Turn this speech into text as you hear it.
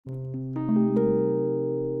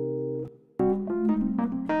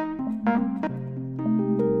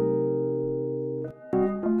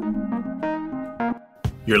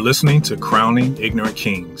You're listening to Crowning Ignorant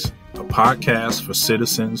Kings, a podcast for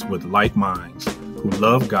citizens with like minds who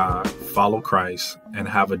love God, follow Christ, and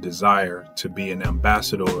have a desire to be an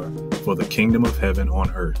ambassador for the kingdom of heaven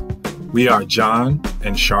on earth. We are John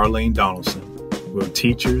and Charlene Donelson. We're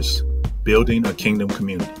teachers building a kingdom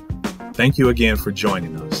community. Thank you again for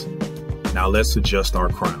joining us. Now let's adjust our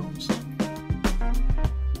crowns.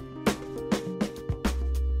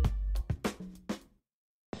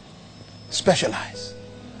 Specialize.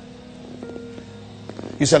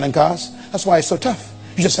 You selling cars? That's why it's so tough.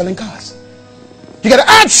 You're just selling cars. You got to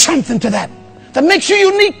add something to that makes you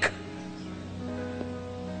unique.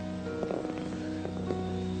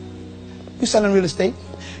 You selling real estate?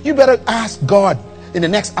 You better ask God in the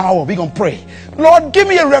next hour. We're going to pray. Lord, give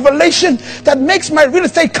me a revelation that makes my real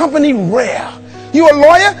estate company rare. You a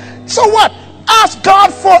lawyer? So what? Ask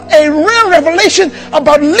God for a real revelation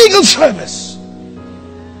about legal service.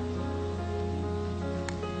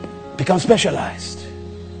 Become specialized.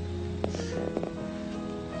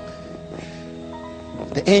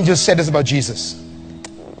 The angel said this about Jesus.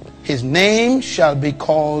 His name shall be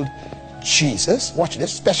called Jesus. Watch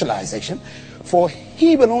this, specialization. For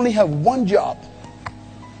he will only have one job.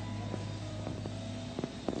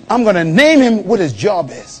 I'm going to name him what his job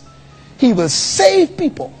is. He will save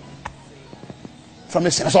people from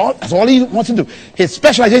his sin. That's all he wants to do. His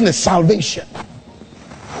specialization is salvation.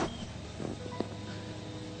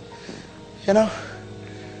 You know,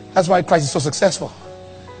 that's why Christ is so successful.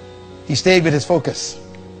 He stayed with his focus.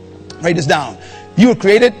 Write this down. You were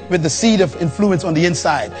created with the seed of influence on the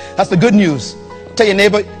inside. That's the good news. Tell your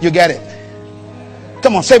neighbor, you get it.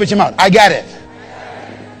 Come on, say it with your mouth. I got it.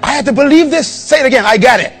 I had to believe this. Say it again. I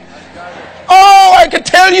got it. Oh, I can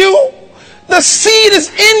tell you, the seed is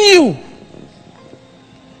in you.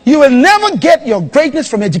 You will never get your greatness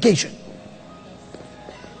from education.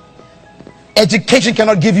 Education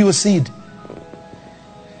cannot give you a seed.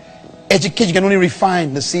 Education can only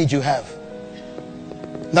refine the seed you have.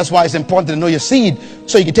 That's why it's important to know your seed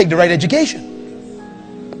so you can take the right education.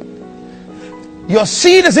 Your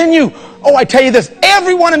seed is in you. Oh, I tell you this,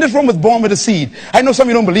 everyone in this room was born with a seed. I know some of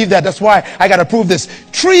you don't believe that. That's why I got to prove this.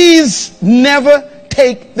 Trees never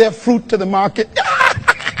take their fruit to the market.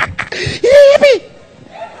 Hear me?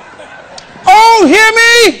 Oh, hear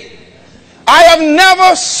me? I have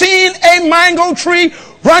never seen a mango tree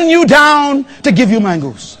run you down to give you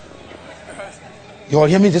mangoes. You all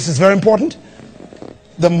hear me? This is very important.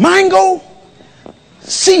 The mango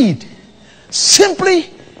seed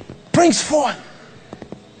simply brings forth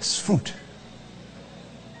its fruit,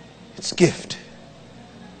 its gift.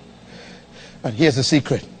 But here's the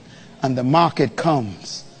secret. And the market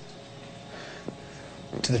comes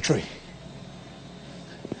to the tree.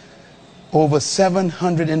 Over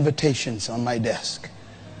 700 invitations on my desk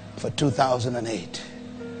for 2008.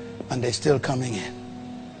 And they're still coming in.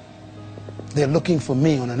 They're looking for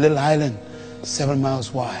me on a little island 7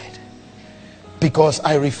 miles wide. Because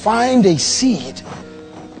I refined a seed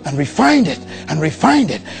and refined it and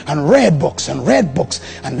refined it and read books and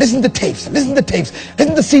listened to tapes and listened to tapes,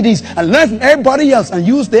 listened to CDs and learned from everybody else and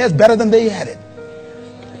used theirs better than they had it.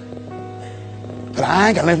 But I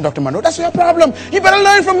ain't got to learn from Dr. Munroe. That's your problem. You better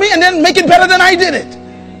learn from me and then make it better than I did it.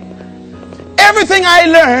 Everything I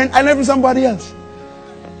learned from somebody else.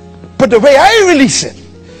 But the way I release it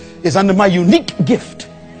is under my unique gift.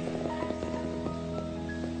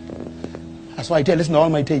 That's why I tell you, listen to all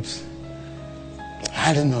my tapes.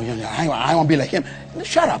 I don't know, I want to be like him.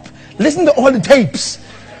 Shut up. Listen to all the tapes.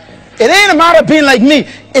 It ain't a matter of being like me.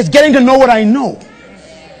 It's getting to know what I know.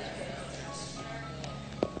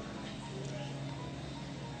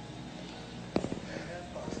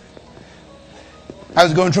 I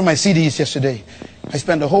was going through my CDs yesterday. I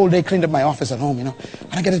spent the whole day cleaning up my office at home, and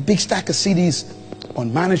I got a big stack of CDs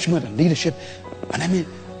on management and leadership. And I mean,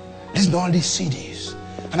 listen to all these CDs.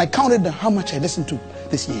 And I counted how much I listened to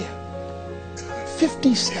this year.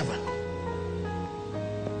 57.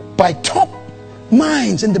 By top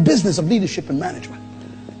minds in the business of leadership and management.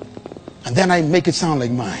 And then I make it sound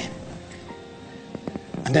like mine.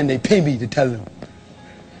 And then they pay me to tell them.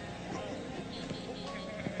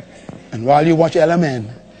 And while you watch LMN,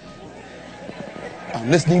 I'm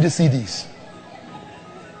listening to CDs.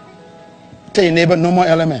 Tell your neighbor, no more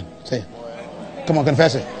LMN. Say it. Come on,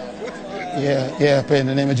 confess it. Yeah, pray in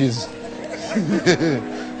the name of Jesus.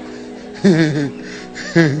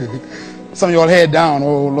 Some of y'all head down,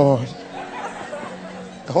 oh Lord.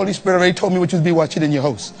 The Holy Spirit already told me what you'd be watching in your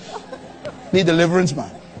house. Need deliverance, man.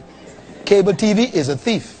 Cable TV is a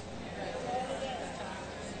thief.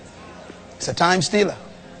 It's a time stealer.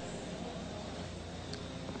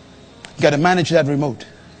 You got to manage that remote.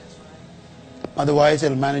 Otherwise,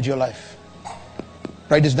 it'll manage your life.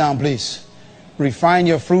 Write this down, please. Refine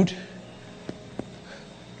your fruit,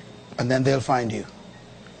 and then they'll find you.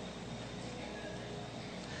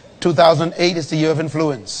 2008 is the year of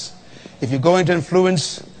influence. If you're going to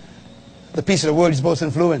influence the piece of the world you're supposed to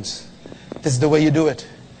influence, this is the way you do it.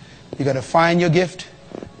 You got to find your gift,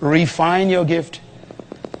 refine your gift,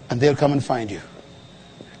 and they'll come and find you.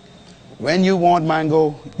 When you want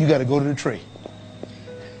mango, you got to go to the tree.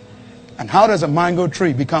 And how does a mango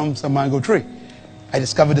tree become a mango tree? I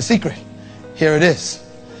discovered the secret. Here it is.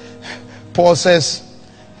 Paul says,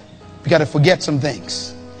 we got to forget some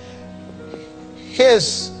things.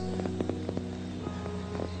 Here's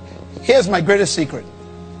my greatest secret.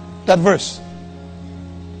 That verse.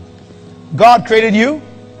 God created you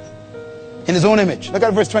in his own image. Look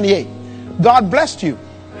at verse 28. God blessed you.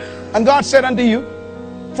 And God said unto you,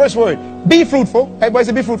 first word, be fruitful. Everybody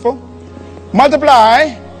say be fruitful.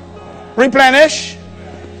 Multiply, replenish,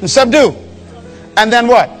 and subdue. And then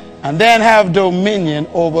what? And then have dominion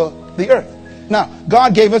over the earth. Now,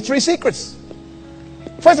 God gave us 3 secrets.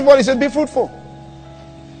 First of all, he said, be fruitful.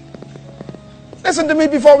 Listen to me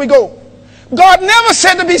before we go. God never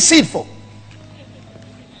said to be seedful.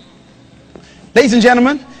 Ladies and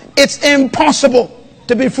gentlemen, it's impossible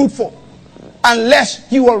to be fruitful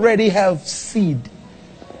unless you already have seed.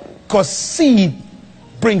 Because seed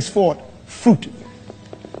brings forth fruit.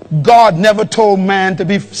 God never told man to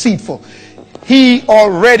be seedful. He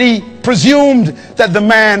already presumed that the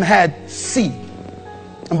man had seed.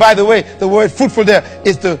 And by the way, the word fruitful there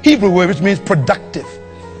is the Hebrew word which means productive.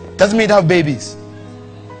 Doesn't mean to have babies.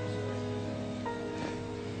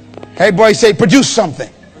 Hey boy, say produce something.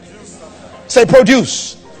 Say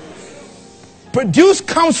produce. Produce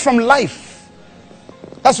comes from life.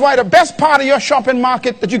 That's why the best part of your shopping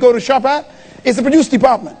market that you go to shop at is the produce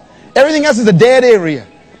department. Everything else is a dead area.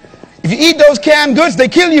 If you eat those canned goods, they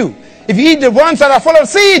kill you. If you eat the ones that are full of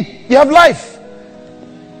seed, you have life.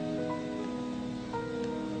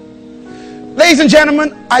 Ladies and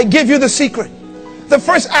gentlemen, I give you the secret. The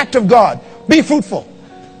first act of God, be fruitful.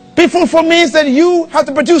 Be fruitful means that you have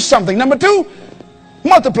to produce something. Number 2,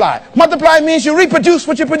 multiply. Multiply means you reproduce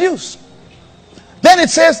what you produce. Then it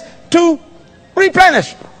says to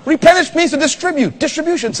replenish. Replenish means to distribute,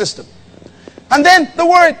 distribution system. And then the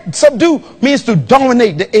word subdue means to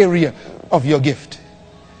dominate the area of your gift.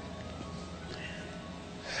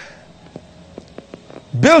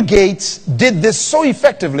 Bill Gates did this so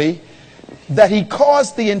effectively that he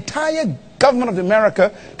caused the entire government of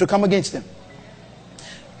America to come against him.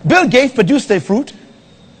 Bill Gates produced a fruit,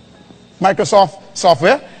 Microsoft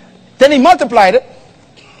software, then he multiplied it,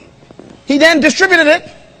 he then distributed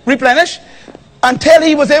it, replenished, until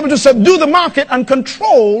he was able to subdue the market and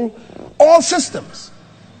control all systems.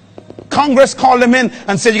 Congress called him in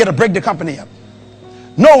and said, you got to break the company up.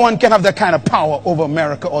 No one can have that kind of power over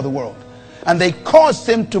America or the world. And they caused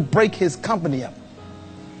him to break his company up.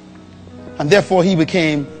 And therefore he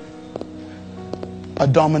became a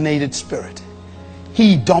dominated spirit.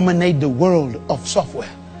 He dominated the world of software.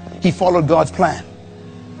 He followed God's plan.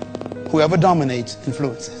 Whoever dominates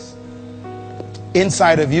influences.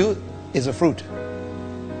 Inside of you is a fruit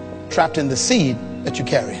trapped in the seed that you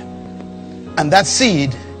carry. And that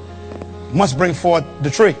seed must bring forth the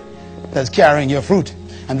tree that's carrying your fruit.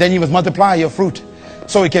 And then you must multiply your fruit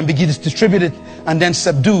so it can be distributed and then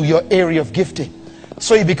subdue your area of gifting.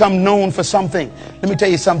 So you become known for something. Let me tell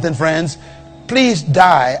you something, friends. Please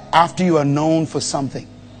die after you are known for something.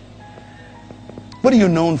 What are you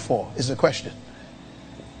known for is the question.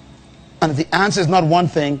 And if the answer is not one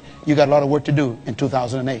thing, you got a lot of work to do in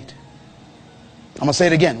 2008. I'm going to say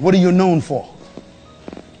it again. What are you known for?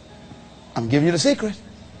 I'm giving you the secret.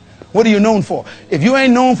 What are you known for? If you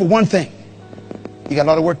ain't known for one thing, you got a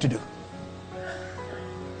lot of work to do.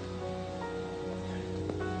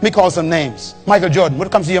 Let me call some names. Michael Jordan, what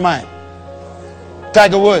comes to your mind?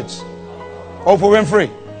 Tiger Woods, Oprah Winfrey,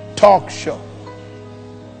 talk show.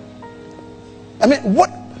 I mean, what?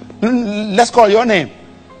 Let's call your name.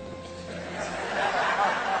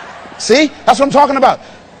 See? That's what I'm talking about.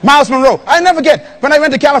 Myles Munroe. I never forget, when I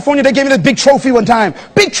went to California, they gave me this big trophy one time.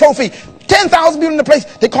 Big trophy. 10,000 people in the place.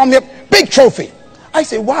 They called me up. Big trophy. I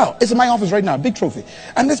say, wow, it's in my office right now. Big trophy.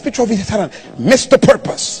 And this big trophy is titled Mr.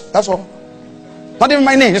 Purpose. That's all. Not even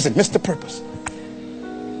my name. Just Mr. Purpose.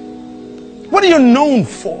 What are you known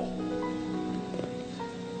for?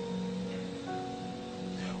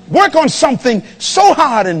 Work on something so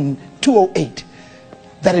hard in 208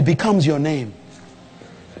 that it becomes your name.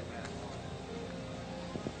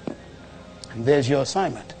 And there's your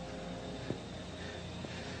assignment.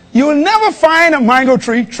 You will never find a mango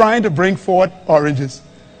tree trying to bring forth oranges.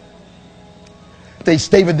 They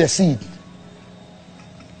stay with their seed.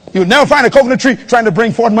 You'll never find a coconut tree trying to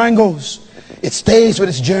bring forth mangoes. It stays with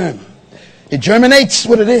its germ. It germinates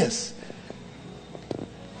what it is.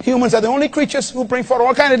 Humans are the only creatures who bring forth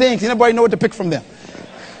all kinds of things. Nobody know what to pick from them.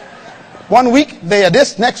 One week they are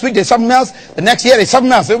this, next week they're something else, the next year they're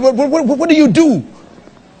something else. What do you do?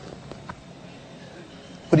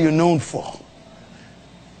 What are you known for?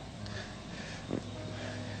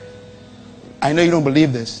 I know you don't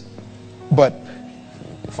believe this, but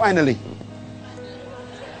finally,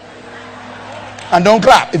 and don't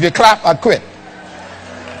clap. If you clap, I'll quit.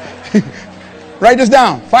 Write this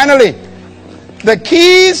down. Finally, the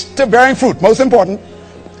keys to bearing fruit, most important.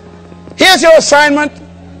 Here's your assignment,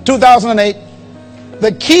 2008.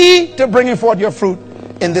 The key to bringing forth your fruit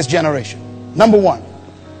in this generation. Number one,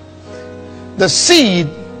 the seed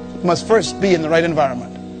must first be in the right environment.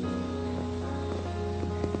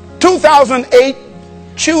 2008,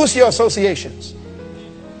 choose your associations.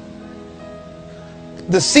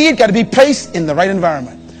 The seed got to be placed in the right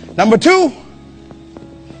environment. Number two,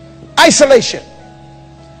 isolation.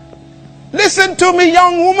 Listen to me,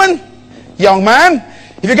 young woman, young man.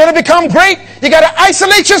 If you're going to become great, you got to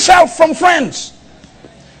isolate yourself from friends.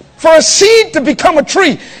 For a seed to become a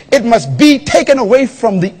tree, it must be taken away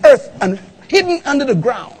from the earth and hidden under the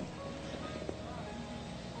ground.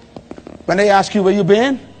 When they ask you where you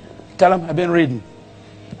been, tell them, I've been reading.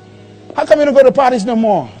 How come you don't go to parties no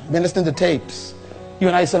more? I've been listening to tapes. You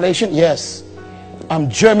in isolation? Yes. I'm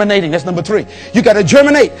germinating. That's number three. You got to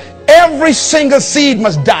germinate. Every single seed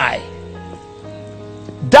must die.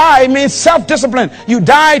 Die means self-discipline. You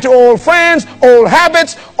die to old friends, old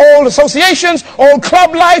habits, old associations, old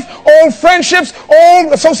club life, old friendships,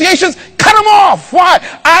 old associations. Cut them off. Why?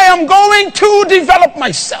 I am going to develop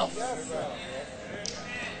myself.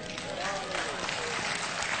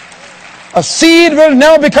 A seed will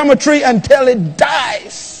never become a tree until it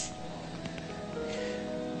dies.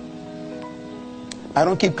 I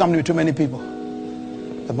don't keep coming to too many people,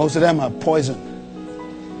 but most of them are poison.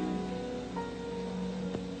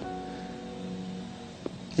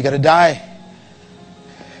 You got to die.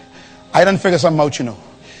 I done figure something out, you know.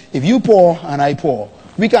 If you poor and I poor,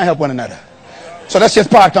 we can't help one another. So let's just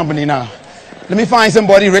part company now. Let me find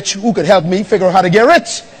somebody rich who could help me figure out how to get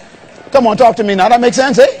rich. Come on, talk to me now. That makes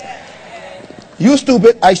sense, eh? You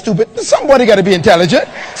stupid, I stupid. Somebody got to be intelligent.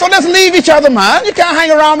 So let's leave each other, man. You can't hang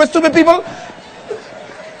around with stupid people.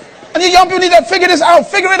 And you young people need to figure this out.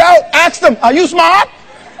 Figure it out. Ask them, are you smart?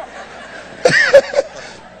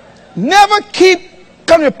 Never keep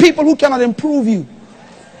coming to people who cannot improve you.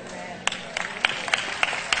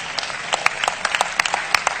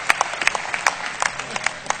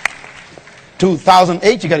 In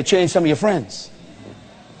 2008, you got to change some of your friends.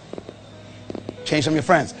 Change some of your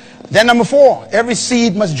friends. Then number four, every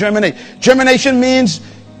seed must germinate. Germination means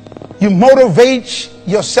you motivate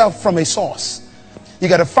yourself from a source. You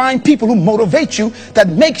got to find people who motivate you, that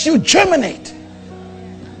makes you germinate.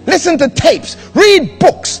 Listen to tapes, read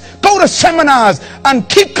books, go to seminars, and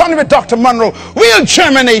keep coming with Dr. Munroe. We'll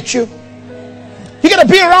germinate you. You got to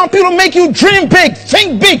be around people who make you dream big,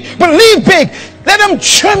 think big, believe big. Let them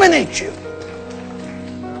germinate you.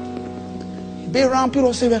 Be around people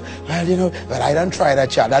who say, well, you know, but I don't try that,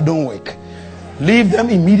 child. That don't work. Leave them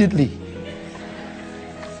immediately.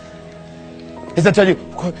 Is that tell you,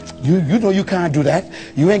 you know you can't do that.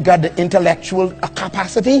 You ain't got the intellectual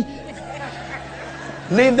capacity.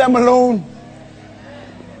 Leave them alone.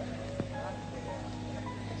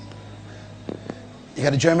 You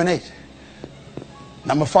got to germinate.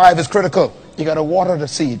 Number five is critical. You got to water the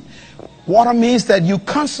seed. Water means that you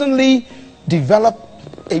constantly develop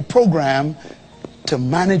a program to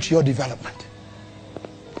manage your development.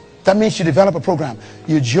 That means you develop a program.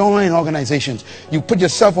 You join organizations. You put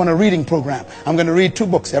yourself on a reading program. I'm going to read 2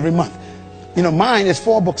 books every month. You know, mine is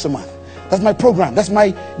 4 books a month. That's my program. That's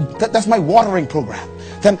my watering program.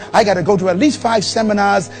 Then I got to go to at least 5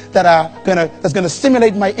 seminars that's gonna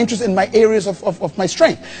stimulate my interest in my areas of my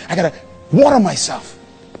strength. I got to water myself.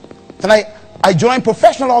 Then I join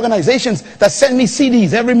professional organizations that send me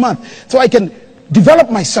CDs every month so I can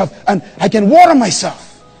develop myself and I can water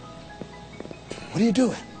myself. What are you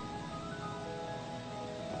doing?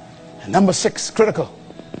 And number 6, critical,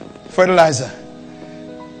 fertilizer.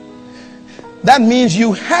 That means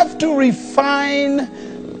you have to refine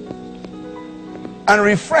and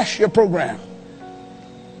refresh your program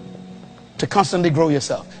to constantly grow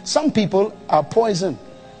yourself. Some people are poison.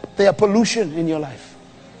 They are pollution in your life.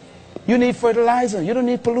 You need fertilizer. You don't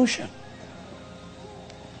need pollution.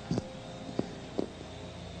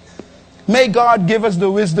 May God give us the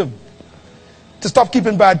wisdom to stop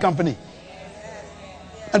keeping bad company.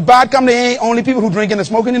 And bad company ain't only people who drinking and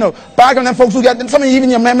smoking, you know. Bad company, them folks who got, some of you, even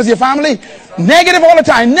your members, your family, negative all the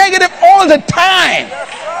time. Negative all the time.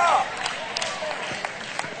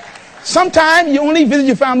 Sometimes you only visit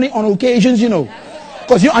your family on occasions, you know.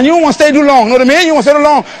 Because you don't want to stay too long. You know what I mean? You want to stay too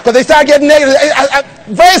long. Because they start getting negative.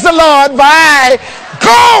 Praise the Lord. Bye.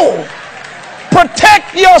 Go.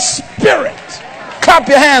 Protect your spirit. Clap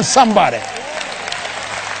your hands, somebody.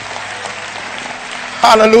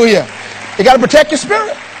 Hallelujah. You got to protect your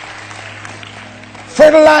spirit.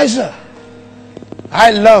 Fertilizer.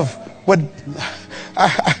 I love what I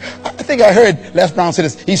think I heard Les Brown say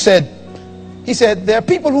this. He said there are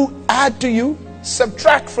people who add to you,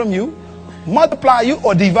 subtract from you, multiply you,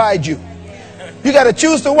 or divide you. You got to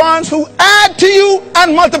choose the ones who add to you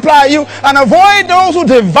and multiply you, and avoid those who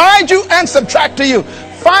divide you and subtract to you.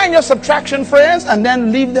 Find your subtraction friends and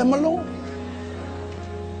then leave them alone.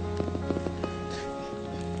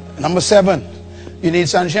 Number 7, you need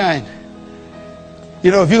sunshine.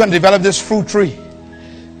 You know, if you're going to develop this fruit tree,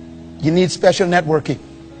 you need special networking.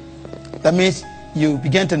 That means you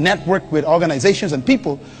begin to network with organizations and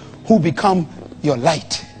people who become your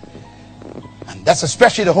light. And that's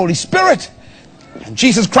especially the Holy Spirit and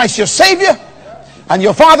Jesus Christ, your Savior, and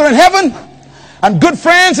your Father in heaven, and good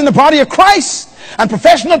friends in the body of Christ, and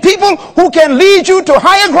professional people who can lead you to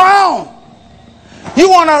higher ground. You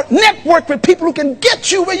want to network with people who can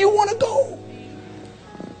get you where you want to go.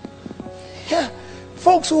 Yeah,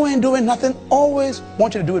 folks who ain't doing nothing always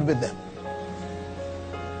want you to do it with them.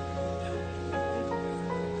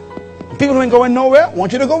 People who ain't going nowhere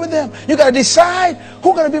want you to go with them. You got to decide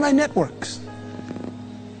who's going to be my networks.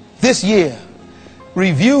 This year,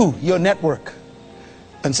 review your network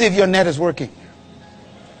and see if your net is working.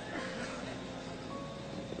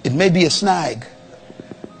 It may be a snag.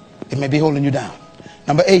 It may be holding you down.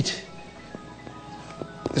 Number 8.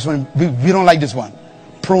 This one, we don't like this one.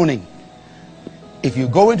 Pruning. If you're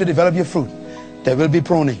going to develop your fruit, there will be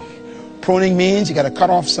pruning. Pruning means you got to cut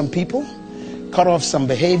off some people, cut off some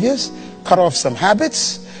behaviors, cut off some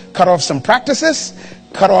habits, cut off some practices,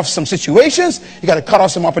 cut off some situations. You got to cut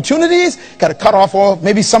off some opportunities. You got to cut off all,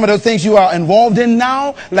 maybe some of the things you are involved in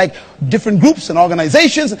now, like different groups and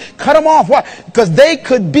organizations. Cut them off. Why? Because they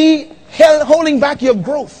could be holding back your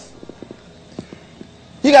growth.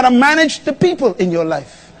 You got to manage the people in your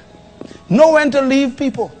life. Know when to leave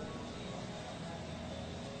people.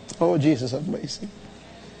 Oh, Jesus have mercy.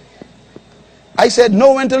 I said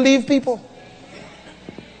know when to leave people.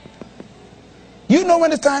 You know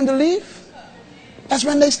when it's time to leave. That's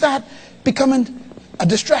when they start becoming a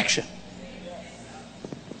distraction.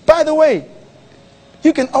 By the way,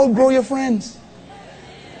 you can outgrow your friends.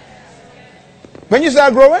 When you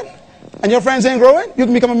start growing and your friends ain't growing, you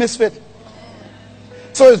can become a misfit.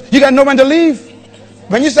 So you got to know when to leave.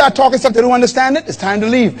 When you start talking stuff they don't understand it, it's time to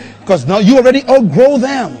leave. Because now you already outgrow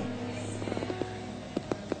them.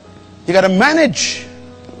 You got to manage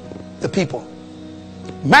the people.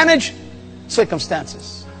 Manage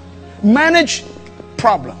circumstances. Manage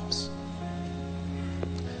problems.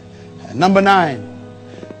 And number 9,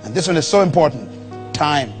 and this one is so important,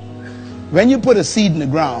 time. When you put a seed in the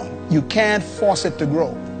ground, you can't force it to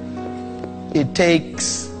grow. It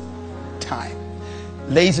takes time.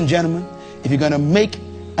 Ladies and gentlemen, if you're going to make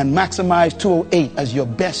and maximize 208 as your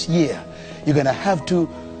best year, you're going to have to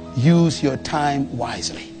use your time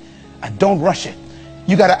wisely. And don't rush it.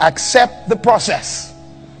 You got to accept the process.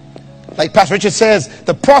 Like Pastor Richard says,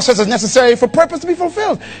 the process is necessary for purpose to be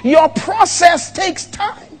fulfilled. Your process takes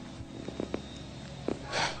time.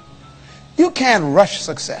 You can't rush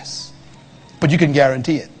success, but you can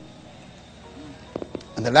guarantee it.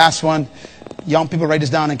 And the last one, young people write this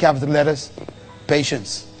down in capital letters,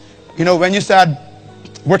 patience. You know, when you start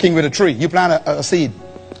working with a tree, you plant a seed,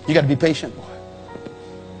 you got to be patient.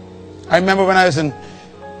 I remember when I was in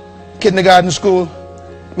kindergarten school,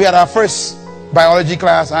 we had our first biology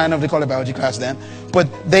class. I don't know if they call it biology class then, but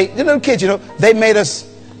the little kids, you know, they made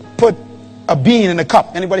us put a bean in a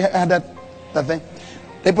cup. Anybody had that thing?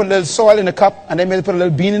 They put a little soil in the cup and they made us put a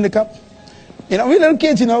little bean in the cup. You know, we little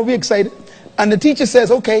kids, you know, we excited. And the teacher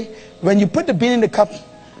says, okay, when you put the bean in the cup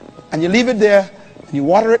and you leave it there and you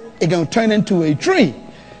water it, it's going to turn into a tree.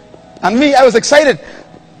 And me, I was excited.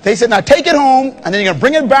 They said, now take it home and then you're going to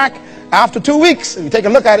bring it back after 2 weeks and you take a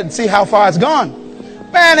look at it and see how far it's gone.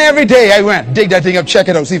 Man, every day I went, dig that thing up, check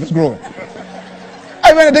it out, see if it's growing.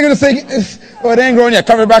 I went and dig it and say, oh, it ain't growing yet,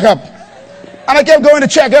 cover it back up. And I kept going to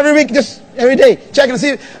check every week, just every day, checking to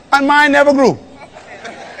see, and mine never grew.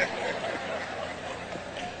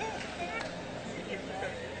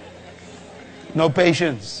 No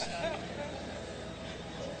patience.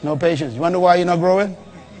 No patience. You wonder why you're not growing?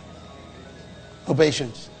 No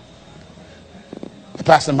patience.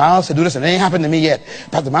 Pastor Myles said do this and it ain't happened to me yet.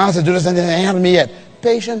 Pastor Myles said do this and it ain't happened to me yet.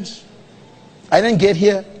 Patience. I didn't get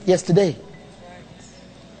here yesterday.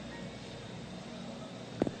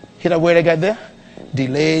 Hear that word I got there?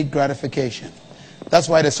 Delayed gratification. That's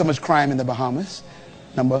why there's so much crime in the Bahamas.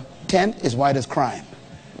 Number 10 is why there's crime.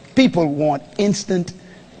 People want instant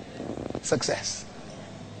success.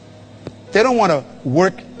 They don't want to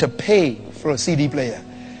work to pay for a CD player.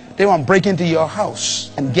 They want to break into your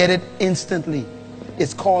house and get it instantly.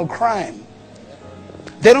 It's called crime.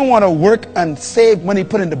 They don't want to work and save money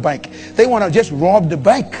put in the bank. They want to just rob the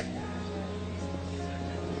bank.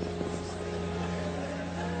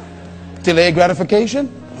 Delayed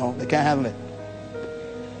gratification? No, they can't handle it.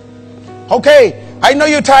 Okay, I know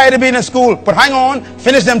you're tired of being in school, but hang on,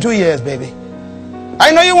 finish them 2 years, baby.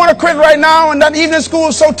 I know you want to quit right now, and that evening school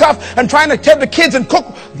is so tough, and trying to tell the kids and cook.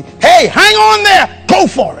 Hey, hang on there. Go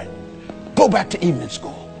for it. Go back to evening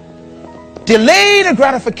school. Delayed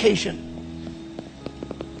gratification.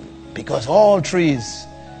 Because all trees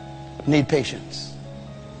need patience.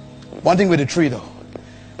 One thing with a tree, though,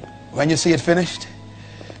 when you see it finished,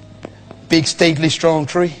 big, stately, strong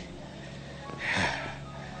tree,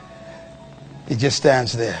 it just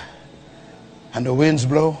stands there. And the winds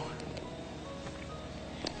blow.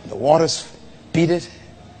 The waters beat it.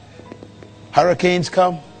 Hurricanes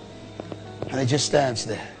come. And it just stands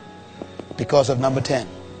there. Because of number 10.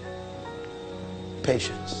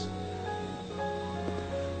 Patience.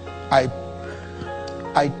 I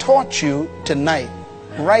taught you tonight,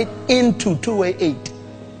 right into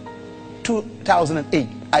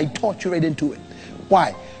 2008. I taught you right into it.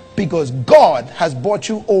 Why? Because God has brought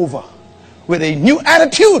you over with a new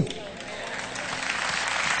attitude.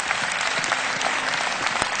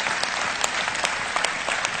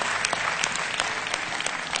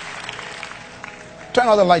 Turn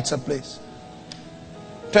all the lights up, please.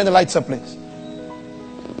 Turn the lights up, please.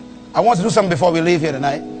 I want to do something before we leave here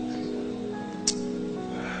tonight.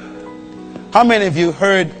 How many of you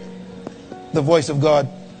heard the voice of God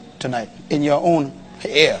tonight in your own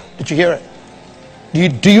ear? Did you hear it?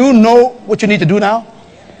 Do you know what you need to do now?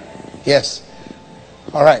 Yes.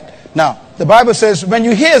 All right. Now, the Bible says, when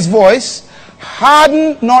you hear his voice,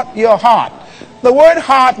 harden not your heart. The word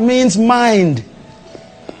heart means mind.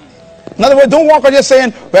 In other words, don't walk out just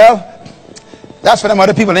saying, well, that's for them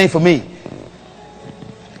other people, it ain't for me.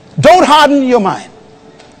 Don't harden your mind.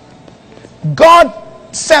 God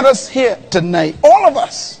sent us here tonight, all of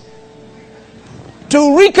us, to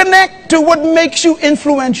reconnect to what makes you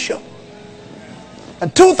influential.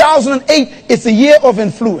 And 2008 is the year of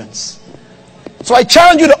influence. So I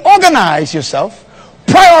challenge you to organize yourself,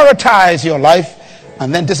 prioritize your life,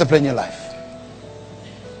 and then discipline your life.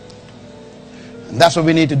 And that's what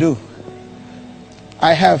we need to do.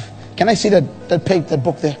 I have, can I see that page, that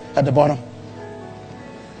book there at the bottom?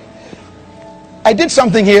 I did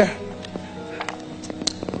something here.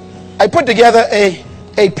 I put together a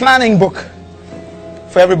planning book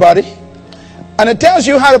for everybody. And it tells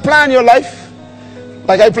you how to plan your life,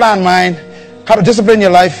 like I plan mine, how to discipline your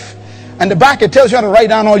life. And the back, it tells you how to write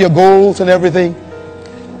down all your goals and everything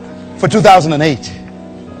for 2008.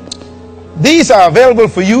 These are available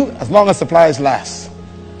for you as long as supplies last.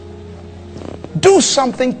 Do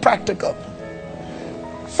something practical.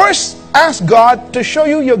 First, ask God to show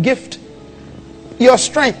you your gift, your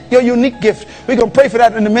strength, your unique gift. We're going to pray for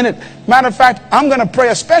that in a minute. Matter of fact, I'm going to pray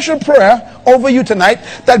a special prayer over you tonight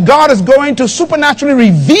that God is going to supernaturally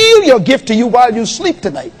reveal your gift to you while you sleep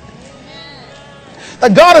tonight.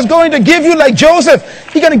 That God is going to give you, like Joseph,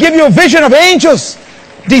 He's going to give you a vision of angels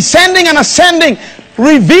descending and ascending,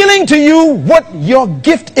 revealing to you what your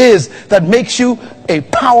gift is that makes you a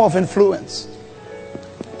power of influence.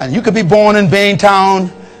 And you could be born in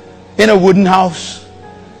Baintown, in a wooden house,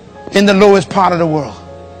 in the lowest part of the world.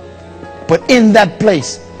 But in that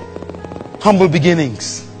place, humble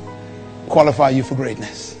beginnings qualify you for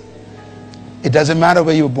greatness. It doesn't matter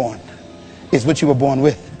where you were born. It's what you were born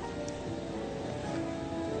with.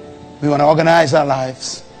 We want to organize our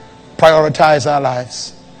lives, prioritize our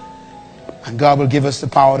lives, and God will give us the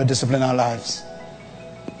power to discipline our lives,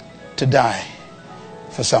 to die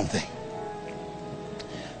for something.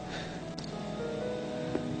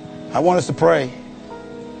 I want us to pray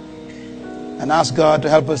and ask God to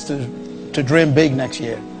help us to dream big next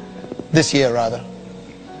year, this year rather.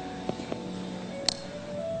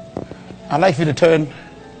 I'd like you to turn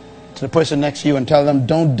to the person next to you and tell them,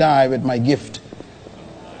 don't die with my gift.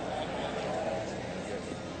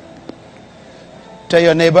 Tell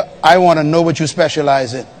your neighbor, I want to know what you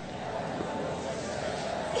specialize in.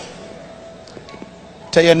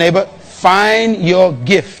 Tell your neighbor, find your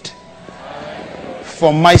gift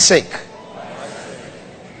for my sake.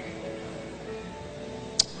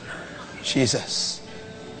 Jesus.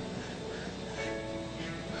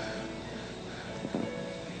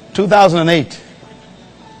 2008.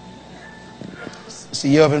 It's a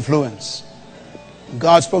year of influence.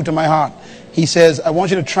 God spoke to my heart. He says, I want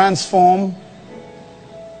you to transform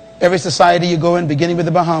every society you go in, beginning with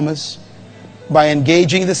the Bahamas, by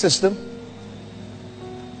engaging the system.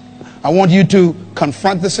 I want you to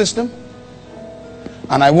confront the system,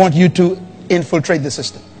 and I want you to infiltrate the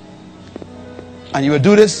system. And you will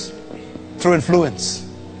do this through influence.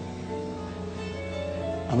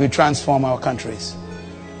 And we transform our countries.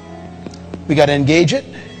 We got to engage it.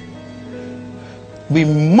 We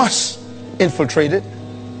must infiltrate it.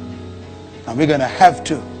 And we're going to have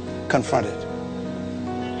to confront it.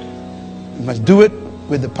 We must do it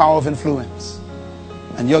with the power of influence.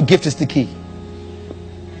 And your gift is the key.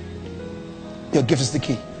 Your gift is the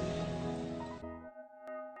key.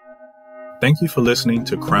 Thank you for listening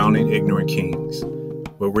to Crowning Ignorant Kings,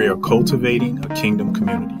 where we are cultivating a kingdom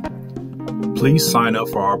community. Please sign up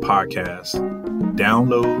for our podcast,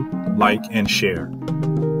 download, like, and share.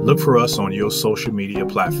 Look for us on your social media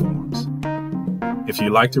platforms. If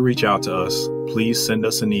you'd like to reach out to us, please send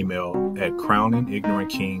us an email at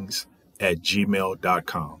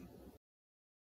crowninignorantkings@gmail.com.